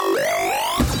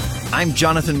I'm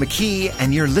Jonathan McKee,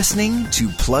 and you're listening to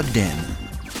Plugged In.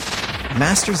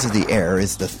 Masters of the Air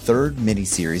is the third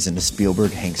miniseries in the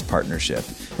Spielberg-Hanks partnership,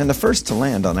 and the first to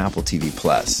land on Apple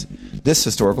TV+. This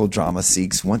historical drama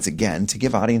seeks, once again, to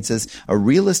give audiences a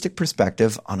realistic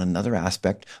perspective on another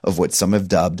aspect of what some have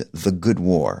dubbed the Good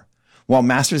War. While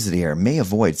Masters of the Air may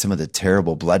avoid some of the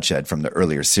terrible bloodshed from the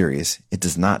earlier series, it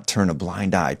does not turn a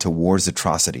blind eye to war's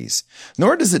atrocities,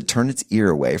 nor does it turn its ear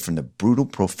away from the brutal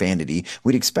profanity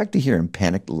we'd expect to hear in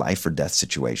panicked life-or-death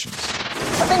situations.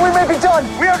 I think we may be done.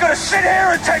 We are going to sit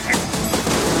here and take it.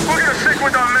 We're going to stick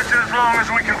with our mission as long as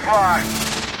we can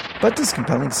fly. But this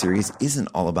compelling series isn't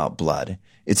all about blood.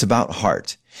 It's about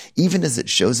heart. Even as it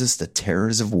shows us the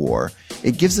terrors of war,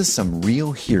 it gives us some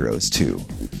real heroes, too.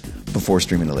 Before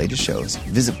streaming the latest shows,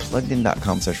 visit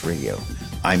PluggedIn.com/radio.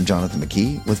 I'm Jonathan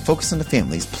McKee with Focus on the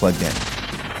Family's Plugged In.